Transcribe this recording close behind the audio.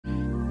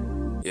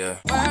Yeah.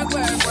 Work,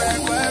 work,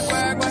 work, work,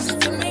 work, work. So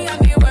to me, I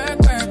be work,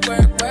 work,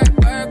 work, work,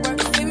 work,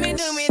 work. See me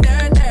do me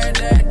dirt, dirt,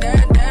 dirt,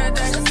 dirt, dirt,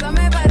 dirt. So some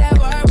about that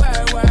work,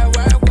 work, work,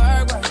 work,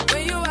 work, work.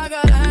 When you walk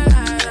a line,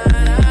 line,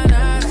 line, line,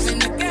 line. In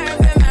the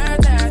cafe, man,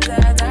 ta, ta,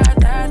 ta,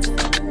 ta.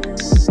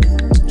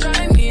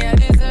 Try me, I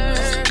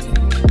deserve it.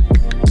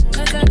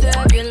 Nothing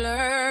to be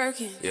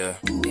lurking. Yeah.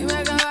 You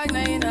make a like,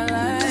 now you don't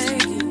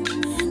like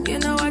it. You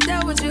know I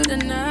dealt with you the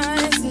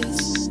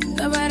nicest.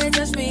 Nobody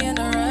touched me in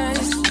the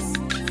rice.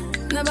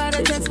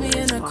 Nobody text me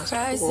in a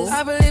crisis.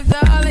 I believe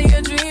that all of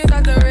your dreams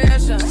are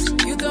duration.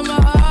 You took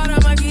my heart, all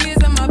my keys,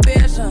 and my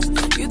patience.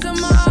 You took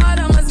my heart,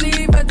 I must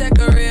leave a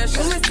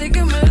decoration. You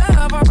mistaken my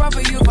love, I brought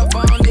for you for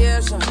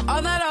foundation.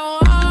 All that I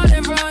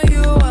wanted from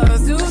you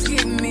was to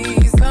give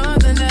me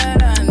something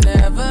that I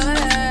never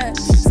had,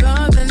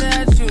 something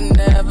that you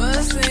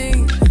never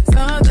seen,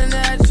 something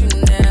that you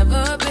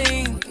never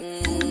been.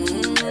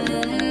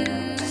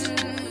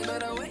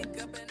 But I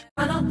wake up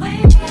and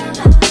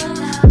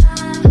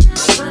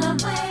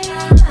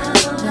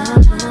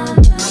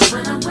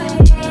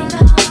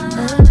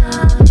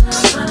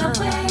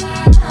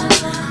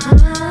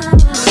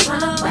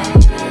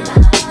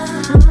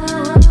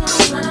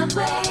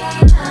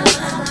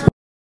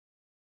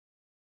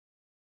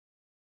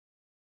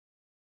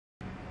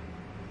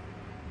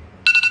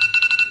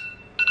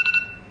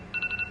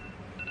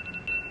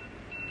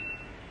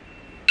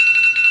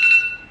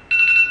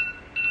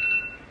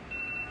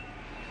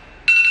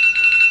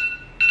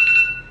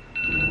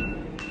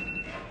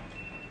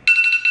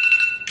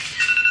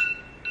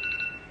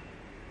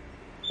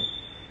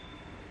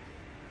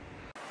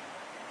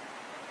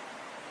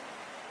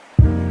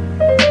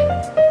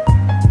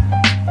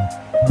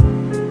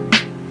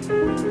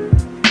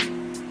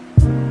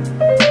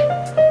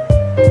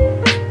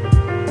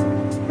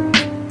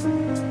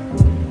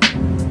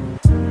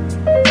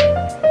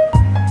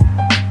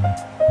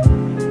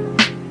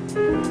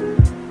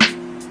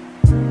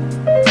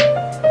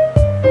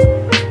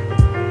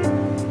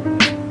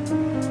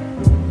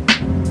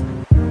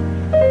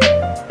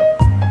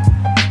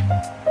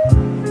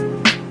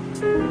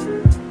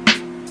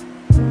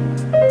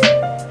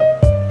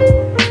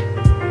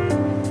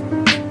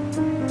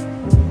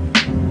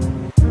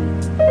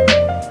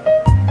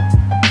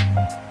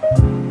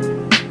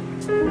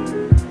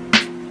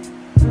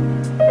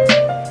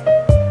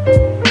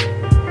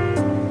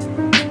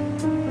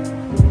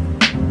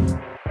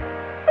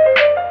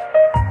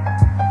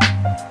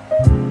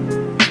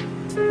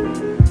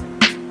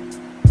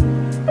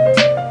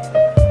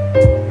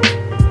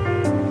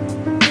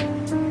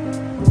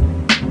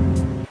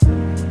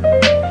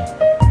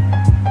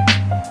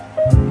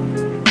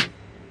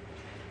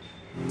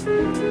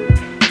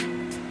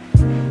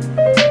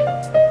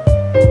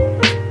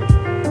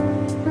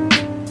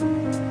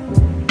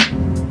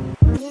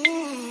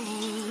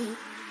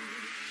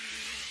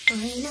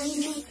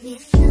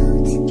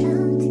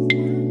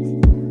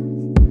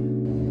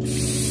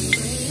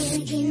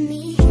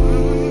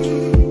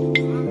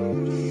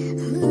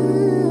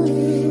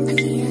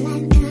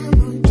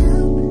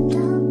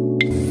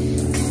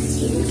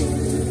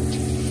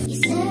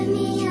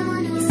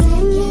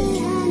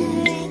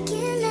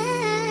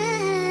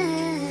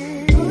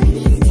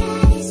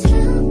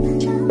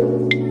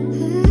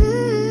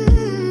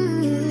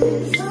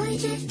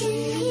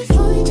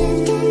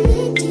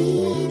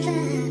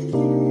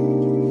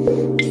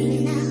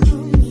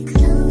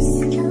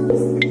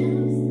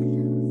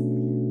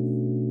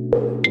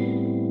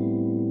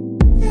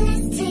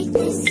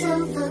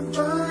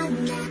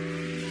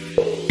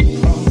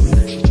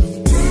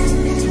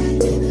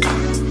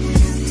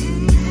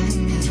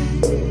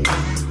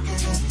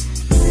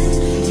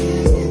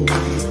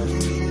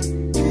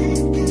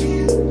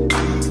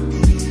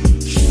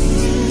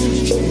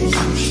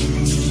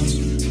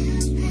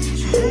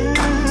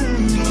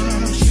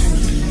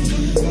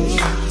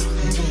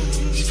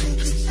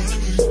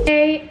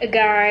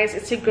guys,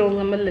 it's your girl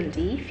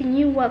Melindy. If you're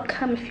new,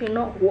 welcome. If you're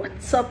not,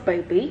 what's up,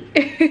 baby?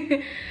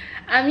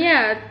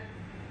 Yeah,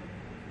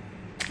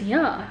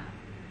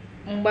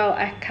 well,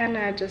 I kind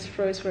of just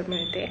froze for a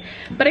minute there,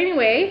 but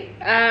anyway,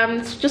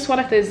 it's just one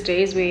of those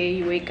days where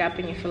you wake up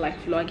and you feel like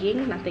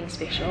vlogging, nothing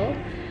special.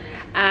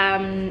 I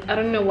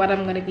don't know what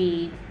I'm gonna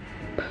be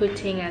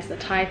putting as the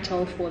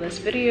title for this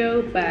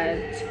video,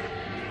 but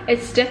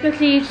it's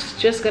definitely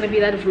just gonna be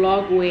that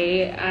vlog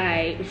where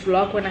I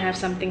vlog when I have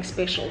something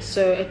special.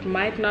 So it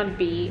might not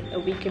be a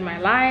week in my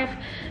life,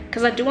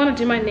 because I do want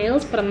to do my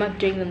nails, but I'm not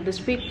doing them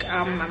this week.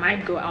 I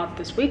might go out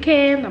this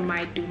weekend, I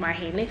might do my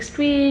hair next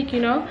week, you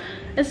know.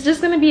 It's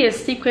just gonna be a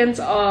sequence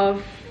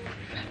of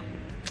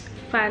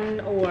fun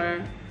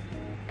or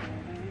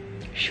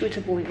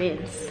shootable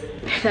events,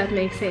 if that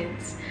makes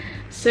sense.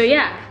 So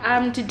yeah,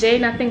 today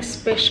nothing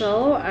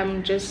special.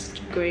 I'm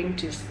just going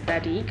to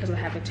study because I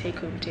have a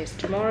take-home test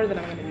tomorrow that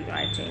I'm going to be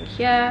writing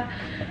here.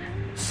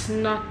 It's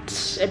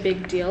not a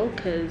big deal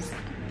because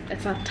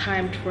it's not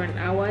timed for an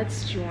hour.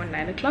 It's due on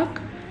 9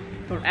 o'clock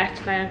or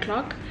at 9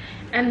 o'clock,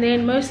 and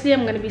then mostly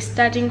I'm going to be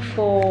studying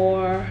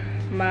for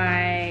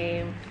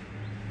my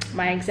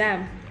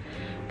exam,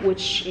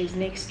 which is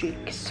next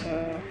week.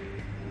 So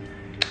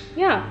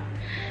yeah,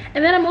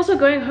 and then I'm also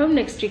going home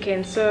next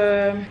weekend.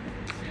 So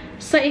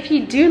if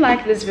you do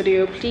like this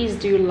video, please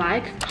do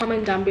like,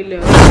 comment down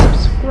below,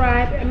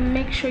 subscribe, and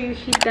make sure you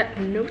hit that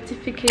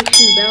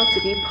notification bell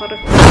to be part of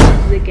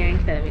the gang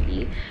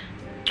family.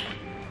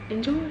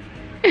 Enjoy.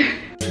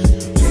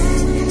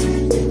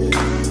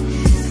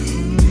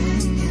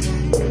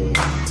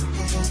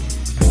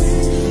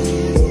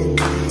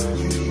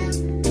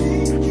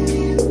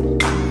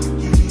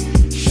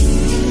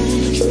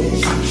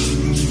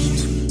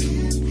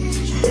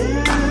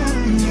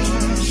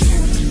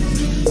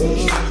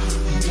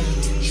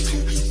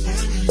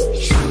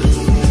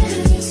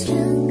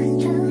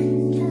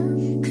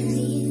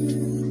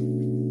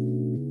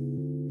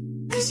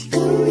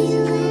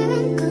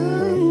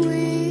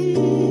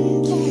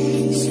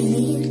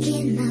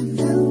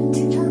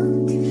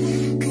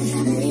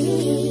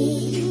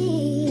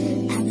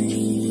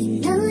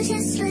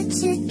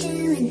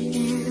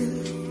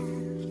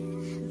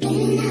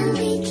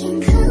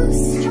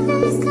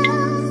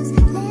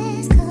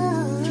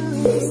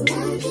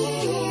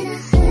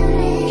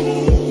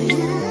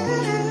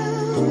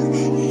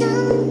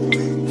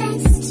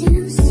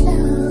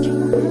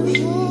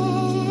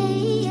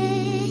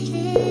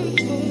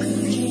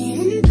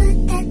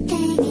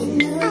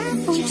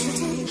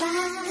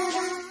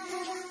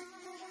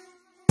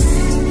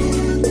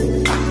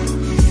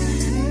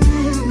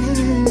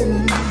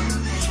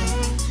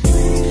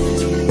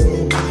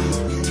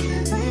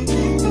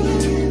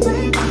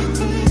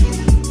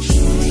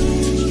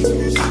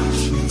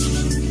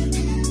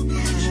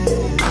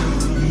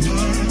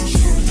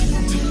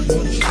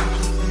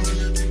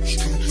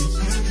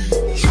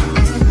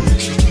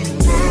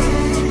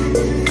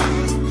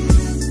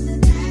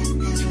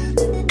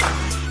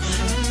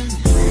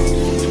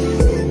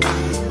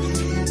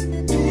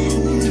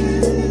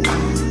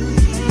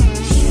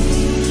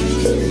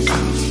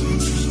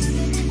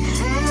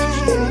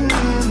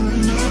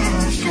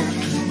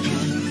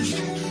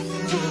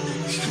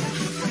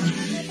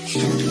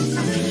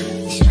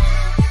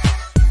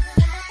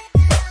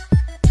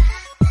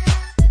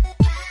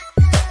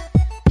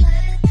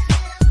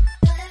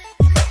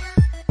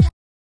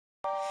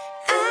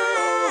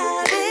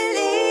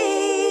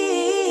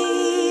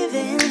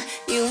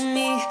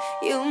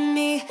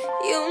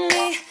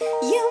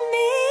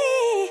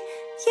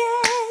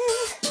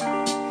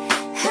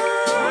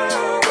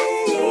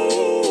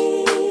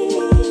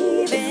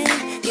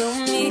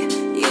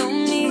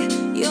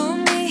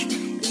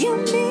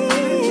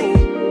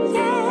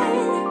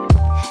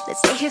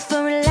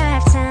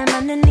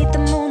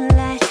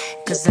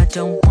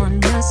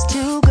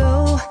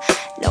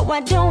 I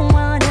don't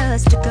want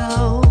us to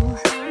go.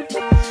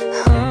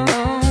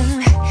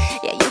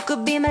 Yeah, you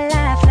could be my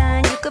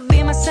lifeline, you could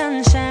be my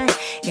sunshine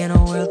in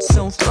a world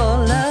so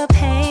full of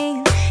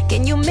pain.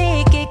 Can you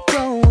make it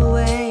go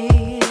away?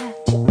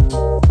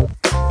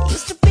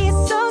 Used to be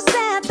so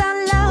sad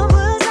that love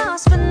was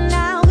lost, but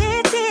now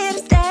it's here to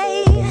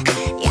stay.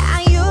 Yeah,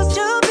 I used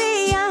to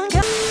be young.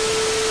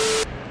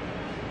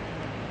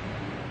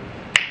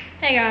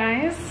 Hey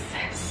guys,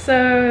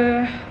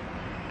 so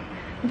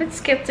I'm a bit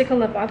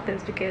skeptical about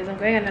this because I'm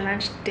going on a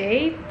lunch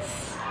date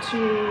to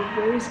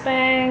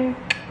Rosebank.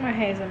 My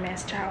hair is a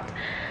mess, child.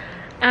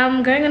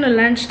 I'm going on a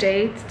lunch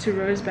date to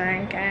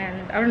Rosebank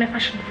and I don't know if I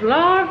should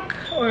vlog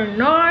or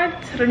not.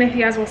 I don't know if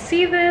you guys will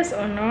see this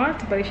or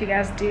not, but if you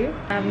guys do,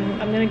 I'm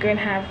gonna go and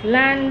have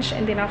lunch,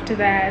 and then after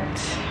that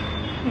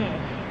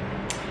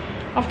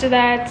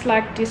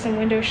like do some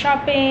window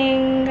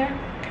shopping,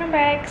 come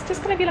back. It's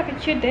just gonna be like a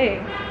cute day,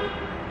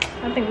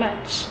 nothing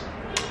much.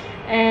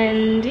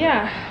 And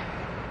yeah,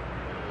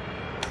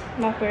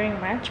 I'm not wearing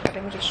much, but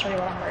let me just show you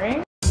what I'm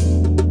wearing.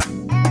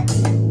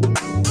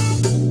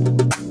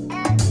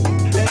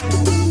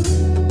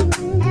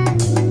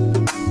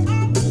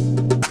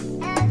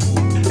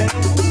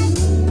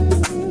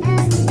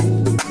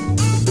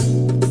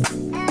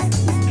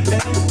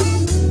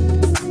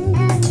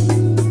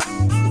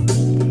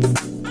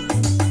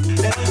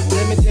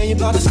 Let me tell you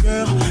about this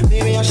girl,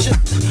 maybe I should.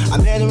 I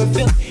met her in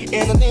Philly,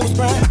 and her name was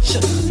Brian.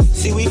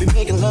 See, we be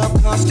making love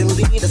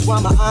constantly, that's why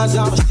my eyes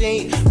are a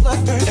shade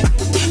bloodburn.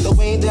 The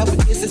way that we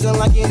kiss isn't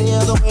like any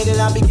other way that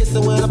I be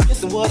kissing when I'm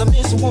kissing what I'm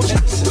missing, won't you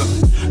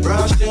listen?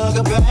 Brown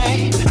sugar,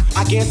 babe,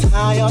 I guess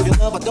high up your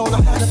love, I don't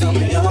know how to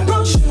be your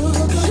brown sugar.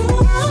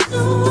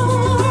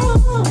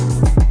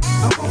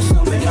 I want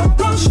some of your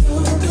brown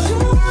sugar.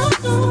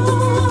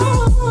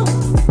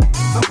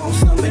 I want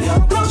some of your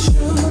brown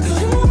sugar.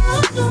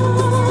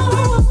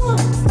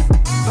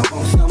 I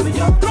want some of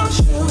your brown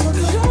sugar.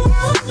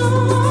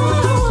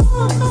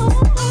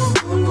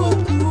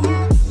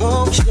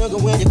 Oh, sugar,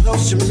 when you're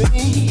close to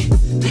me,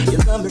 you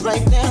love me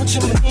right down to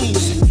my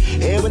knees.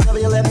 And whenever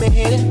you let me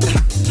hit it,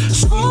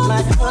 sweet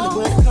like honey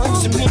when it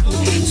comes to me.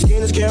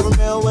 Skin is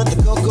caramel with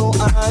the cocoa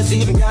eyes.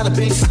 Even got a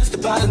big sister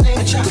by the name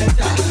of Chocolate.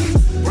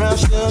 Brown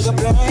sugar,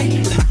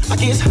 babe, I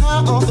guess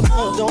high off the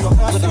love, don't know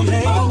how to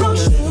behave. Brown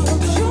sugar,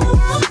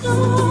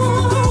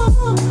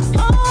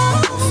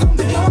 some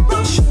of your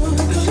brown sugar.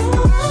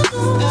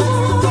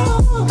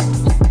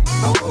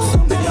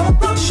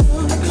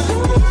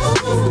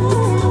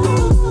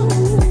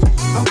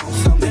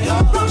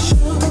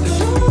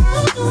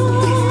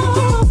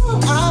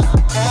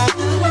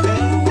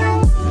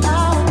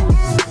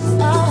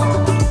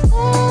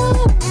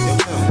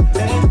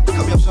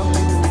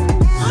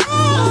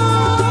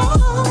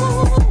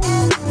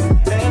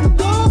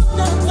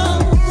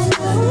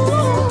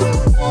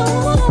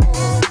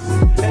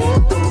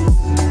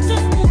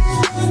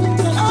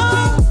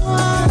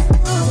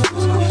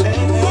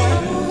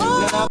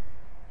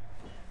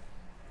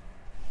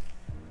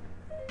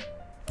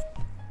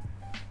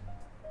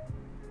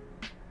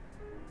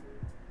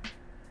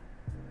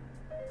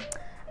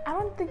 I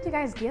don't think you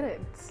guys get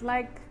it.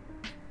 Like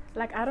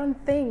I don't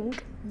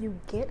think you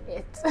get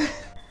it.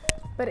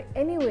 But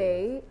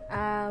anyway,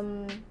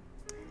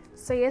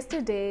 so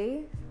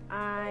yesterday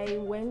I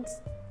went,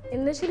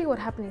 initially what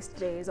happened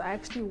yesterday is I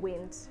actually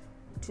went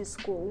to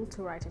school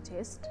to write a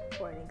test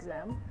for an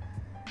exam.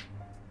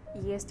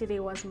 Yesterday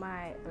was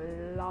my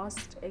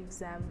last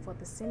exam for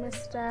the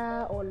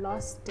semester, or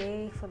last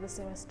day for the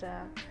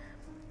semester.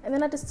 And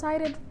then I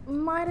decided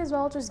might as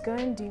well just go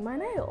and do my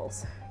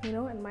nails, you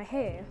know, and my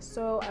hair.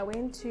 So I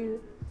went to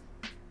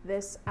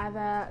this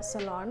other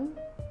salon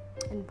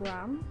in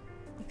Bram.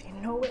 If you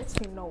know it,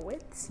 you know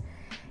it.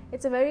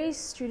 It's a very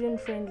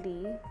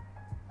student-friendly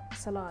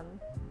salon,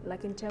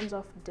 like in terms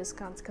of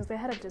discounts, because they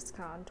had a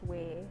discount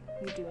where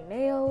you do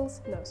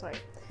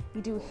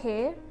you do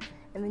hair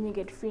and then you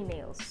get free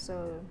nails.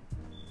 So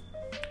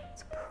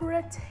it's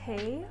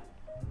pretty.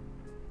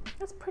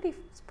 It's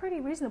pretty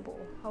reasonable,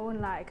 I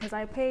won't lie, because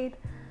I paid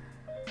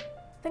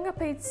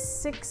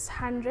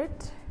 600.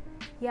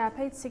 Yeah, I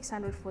paid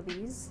 600 for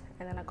these,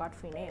 and then I got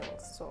free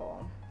nails.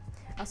 So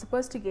I was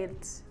supposed to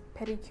get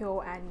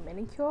pedicure and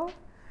manicure,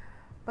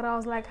 but I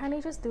was like,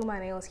 honey, just do my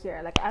nails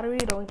here. Like, I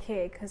really don't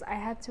care, because I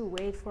had to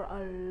wait for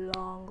a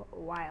long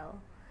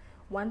while.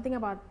 One thing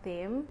about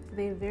them,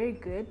 they're very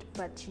good,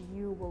 but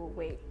you will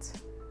wait.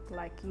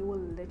 Like, you will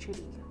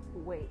literally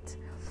wait.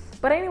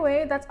 But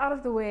anyway, that's out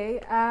of the way.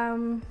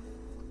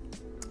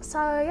 So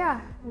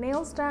yeah,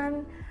 nails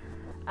done.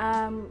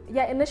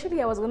 Yeah,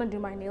 initially I was gonna do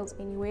my nails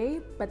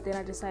anyway, but then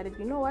I decided,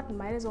 you know what,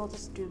 might as well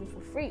just do them for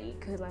free,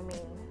 because I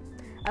mean,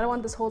 I don't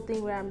want this whole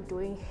thing where I'm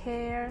doing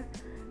hair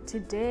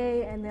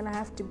today and then I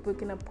have to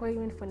book an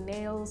appointment for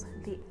nails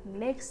the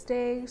next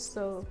day.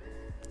 So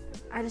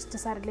I just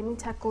decided, let me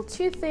tackle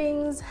two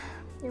things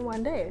in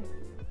one day.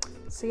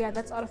 So yeah,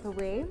 that's out of the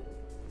way.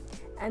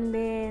 And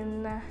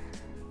then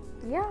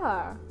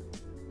yeah,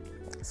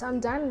 so I'm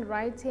done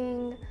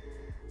writing.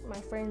 My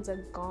friends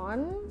are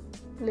gone.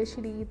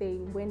 Literally,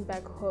 they went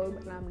back home,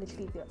 and I'm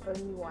literally the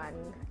only one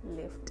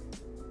left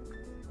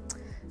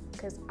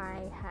because I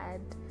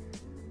had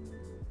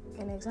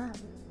an exam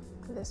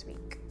this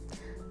week.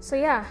 So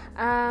yeah,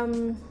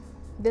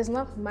 there's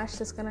not much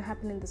that's gonna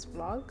happen in this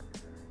vlog.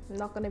 I'm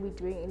not gonna be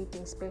doing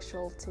anything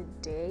special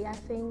today, I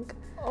think.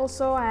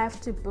 Also, I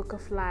have to book a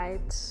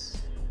flight,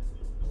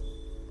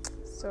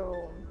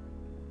 so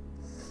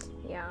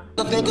yeah.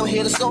 I think I'm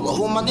here to solo,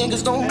 who my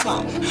niggas don't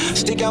come.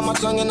 Stick out my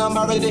tongue and I'm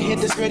about ready to hit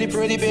this pretty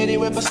bitty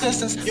with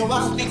persistence. Yo,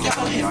 I think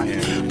y'all here.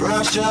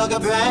 Brown sugar,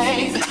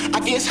 babe. I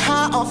guess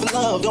high off of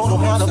love, don't know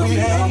how to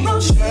behave.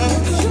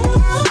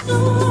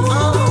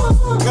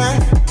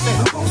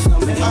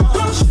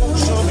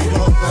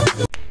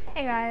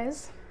 Hey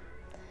guys.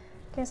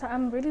 Okay, so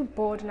I'm really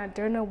bored and I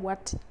don't know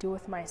what to do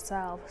with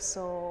myself.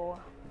 So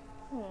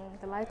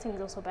the lighting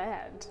is also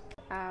bad.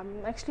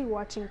 I'm actually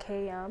watching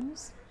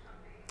K-Ums.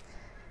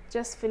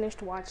 Just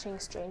finished watching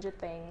Stranger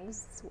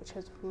Things, which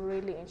was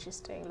really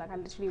interesting. Like, I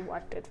literally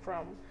watched it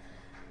from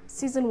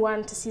season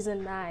 1 to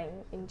season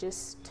 9 in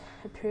just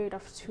a period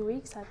of 2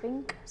 weeks, I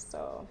think.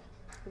 So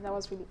that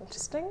was really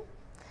interesting.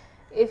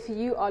 If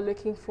you are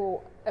looking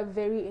for a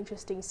very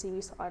interesting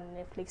series on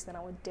Netflix, then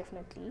I would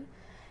definitely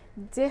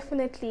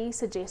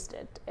suggest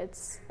it.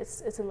 It's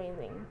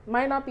amazing.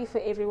 Might not be for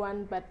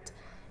everyone, but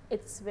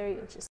it's very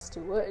interesting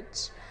to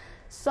watch.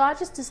 So I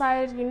just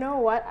decided, you know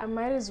what, I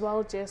might as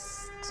well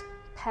just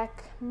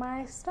pack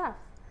my stuff.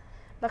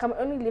 Like, I'm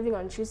only leaving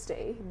on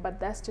Tuesday, but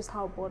that's just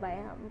how bored I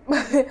am.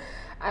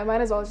 I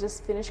might as well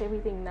just finish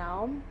everything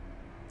now,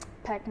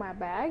 pack my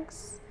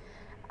bags.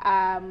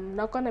 I'm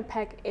not gonna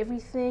pack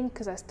everything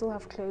because I still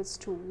have clothes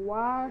to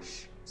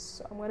wash,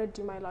 so I'm gonna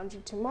do my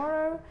laundry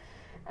tomorrow,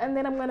 and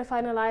then I'm gonna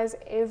finalize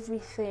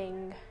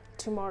everything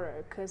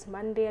tomorrow, because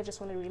Monday I just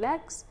want to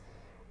relax,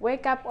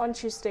 wake up on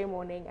Tuesday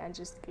morning and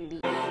just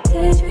leave.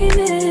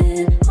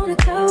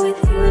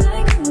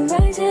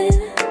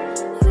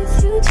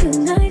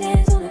 Tonight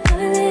is on an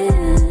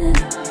island.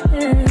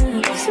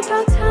 It's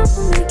about time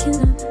for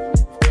waking up.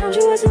 Found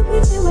you wasn't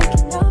with me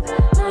waking up.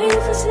 Now you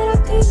feel said I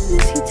couldn't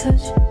miss your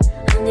touch.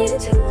 I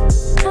needed to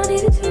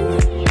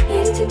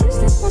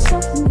distance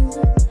myself from you.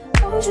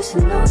 I was just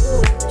in love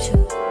with you.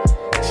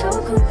 So I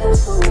come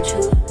close, I want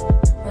you.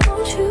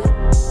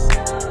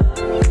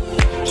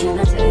 Can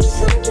I tell you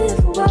something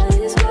for what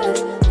it's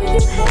worth? If you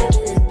have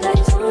this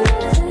place on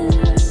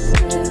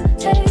earth,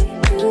 take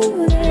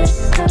you there,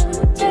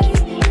 I'll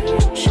take you.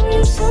 Show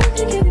you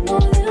something, give you more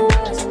than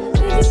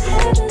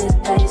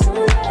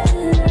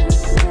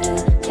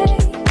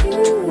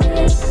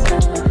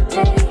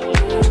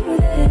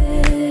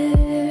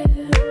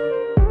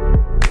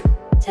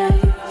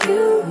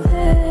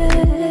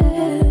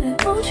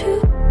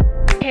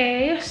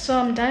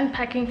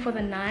packing for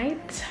the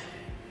night.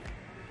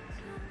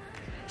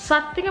 So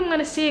I think I'm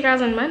gonna see you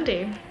guys on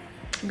Monday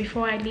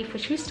before I leave for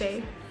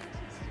Tuesday.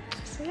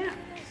 So yeah.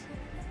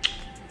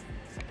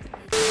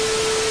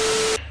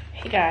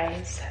 Hey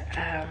guys,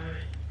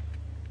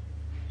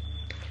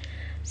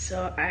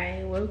 so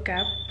I woke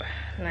up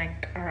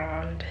like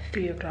around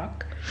 3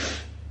 o'clock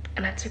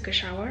and I took a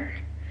shower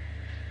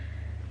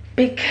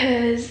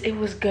because it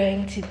was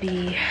going to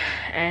be,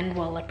 and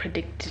well, I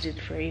predicted it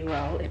very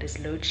well, it is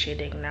load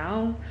shedding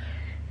now.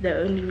 The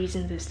only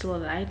reason there's still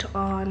a light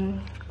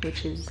on,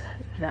 which is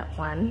that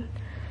one,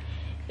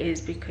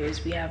 is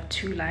because we have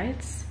 2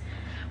 lights.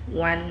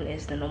 One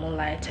is the normal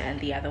light and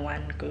the other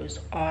one goes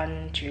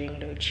on during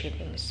load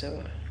shedding.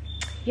 So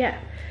yeah,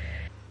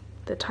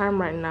 the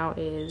time right now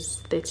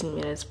is 13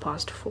 minutes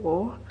past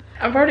 4.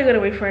 I'm probably gonna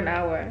wait for an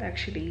hour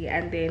actually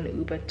and then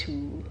Uber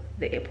to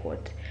the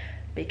airport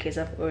because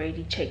I've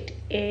already checked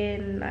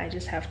in. I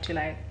just have to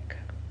like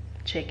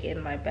check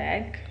in my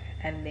bag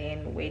and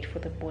then wait for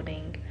the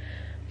boarding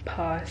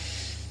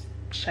pass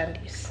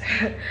shandies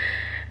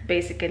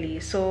basically.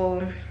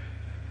 So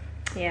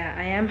yeah,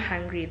 I am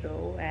hungry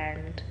though,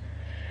 and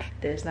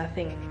there's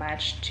nothing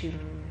much to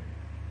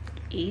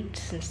eat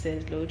since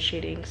there's load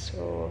shedding,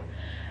 so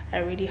I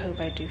really hope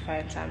I do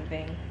find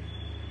something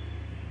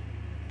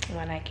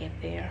when I get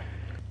there.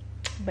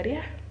 But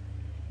yeah.